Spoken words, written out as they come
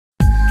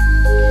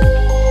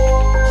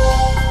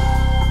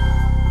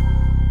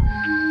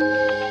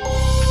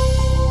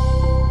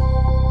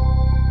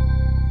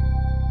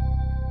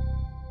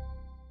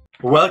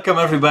Welcome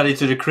everybody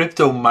to the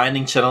crypto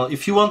mining channel.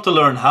 If you want to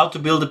learn how to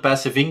build a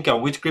passive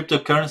income with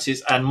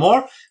cryptocurrencies and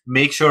more,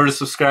 make sure to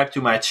subscribe to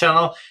my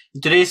channel.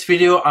 In today's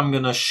video, I'm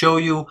going to show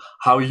you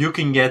how you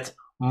can get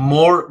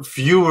more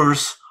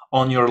viewers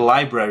on your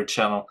LBRY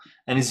channel.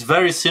 And it's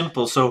very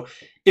simple. So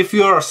if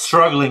you are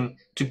struggling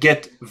to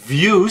get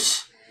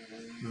views,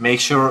 make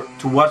sure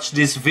to watch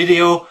this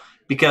video,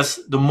 because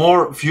the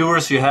more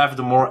viewers you have,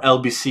 the more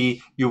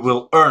LBC you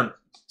will earn.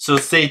 So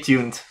stay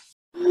tuned.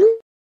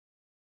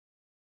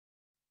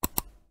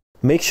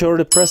 Make sure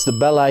to press the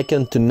bell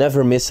icon to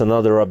never miss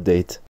another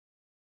update.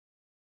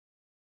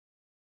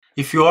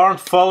 If you aren't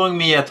following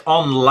me yet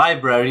on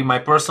LBRY, my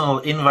personal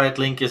invite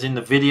link is in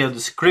the video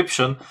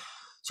description.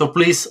 So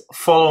please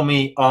follow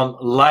me on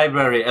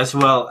LBRY as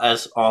well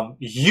as on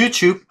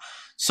YouTube.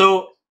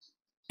 So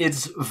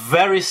it's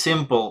very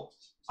simple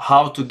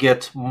how to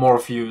get more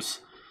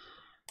views.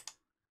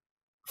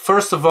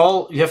 First of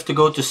all, you have to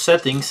go to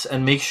settings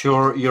and make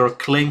sure your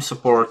claim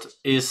support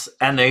is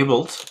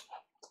enabled,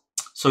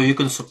 so you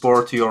can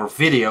support your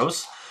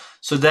videos.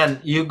 So then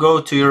you go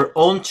to your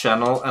own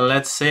channel, and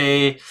let's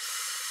say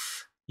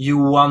you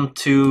want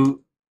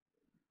to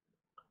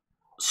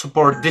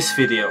support this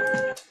video,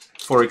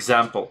 for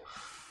example.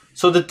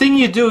 So the thing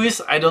you do is,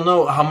 I don't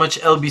know how much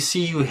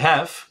LBC you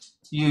have.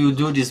 You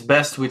do this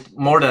best with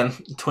more than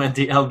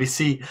 20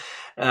 LBC.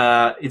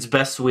 It's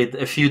best with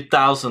a few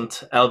thousand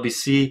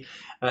LBC.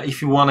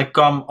 If you want to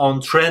come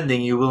on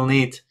trending, you will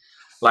need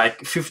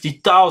like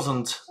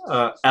 50,000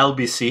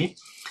 LBC.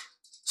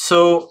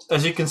 So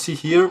as you can see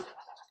here,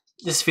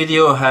 this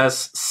video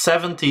has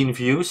 17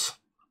 views.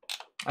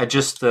 It's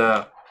just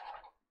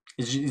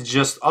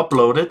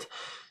uploaded.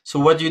 So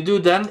what you do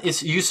then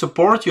is you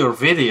support your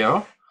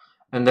video,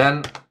 and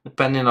then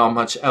depending on how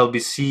much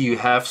LBC you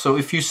have. So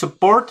if you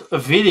support a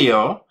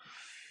video,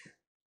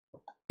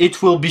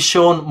 it will be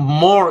shown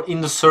more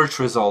in the search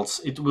results.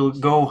 It will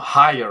go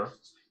higher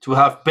to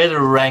have better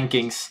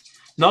rankings.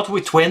 Not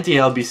with 20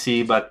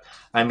 LBC, but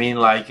I mean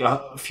like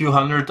a few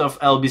hundred of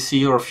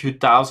LBC or a few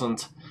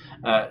thousand.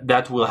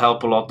 That will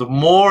help a lot. The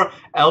more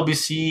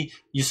LBC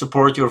you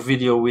support your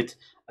video with,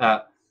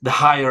 the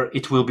higher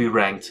it will be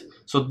ranked.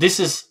 So this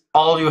is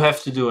all you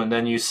have to do, and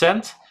then you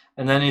send,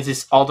 and then it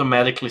is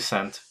automatically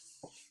sent.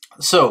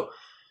 So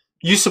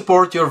you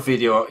support your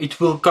video, it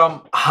will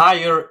come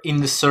higher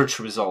in the search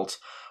results.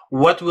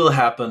 What will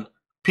happen?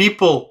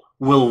 People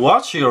will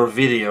watch your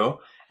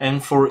video,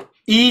 and for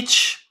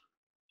each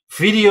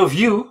video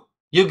view,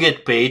 you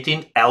get paid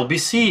in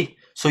LBC.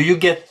 So you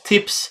get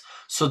tips.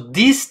 So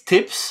these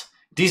tips,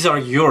 these are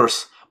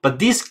yours, but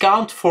these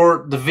count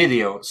for the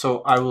video.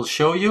 So I will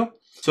show you.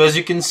 So as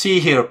you can see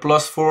here,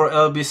 +4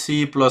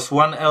 LBC,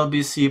 +1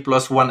 LBC,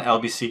 +1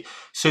 LBC.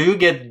 So you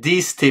get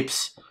these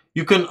tips.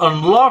 You can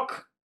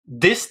unlock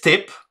this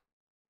tip,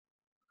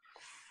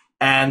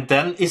 and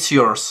then it's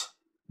yours.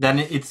 Then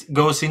it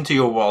goes into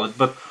your wallet.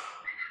 But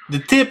the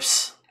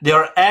tips, they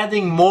are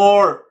adding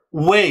more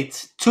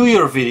weight to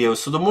your video.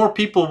 So the more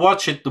people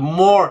watch it, the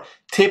more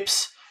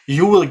tips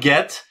you will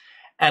get.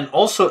 And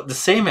also the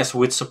same as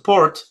with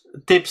support,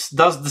 tips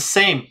does the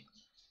same.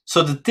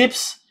 So the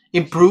tips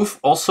improve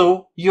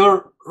also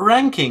your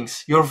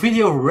rankings, your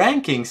video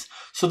rankings.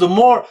 So the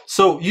more,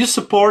 so you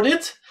support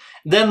it,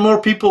 then more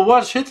people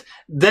watch it,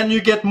 then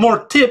you get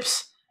more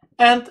tips,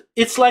 and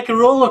it's like a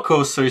roller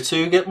coaster. So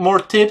you get more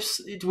tips,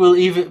 it will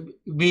even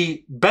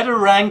be better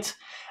ranked,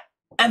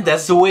 and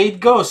that's the way it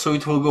goes. So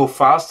it will go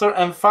faster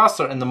and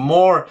faster, and the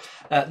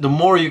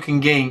more you can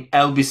gain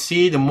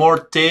LBC, the more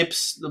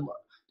tips, the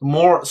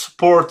more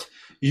support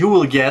you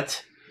will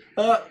get,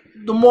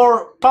 the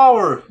more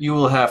power you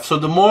will have. So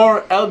the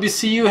more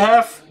LBC you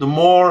have, the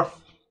more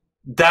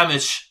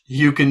damage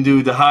you can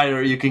do, the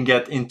higher you can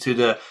get into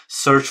the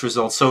search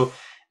results. So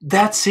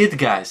that's it,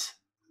 guys.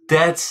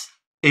 That's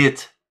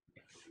it.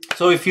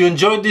 So if you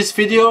enjoyed this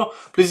video,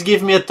 please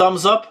give me a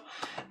thumbs up.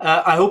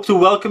 I hope to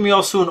welcome you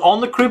all soon on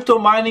the crypto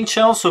mining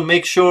channel. So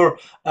make sure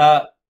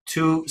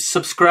to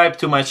subscribe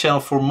to my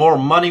channel for more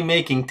money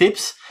making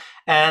tips.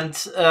 And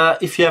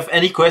if you have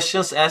any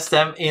questions, ask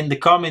them in the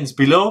comments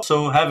below.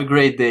 So have a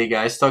great day,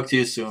 guys. Talk to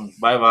you soon.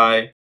 Bye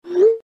bye.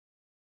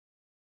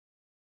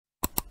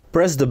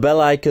 Press the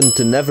bell icon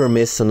to never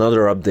miss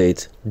another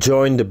update.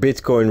 Join the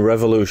Bitcoin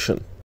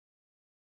revolution.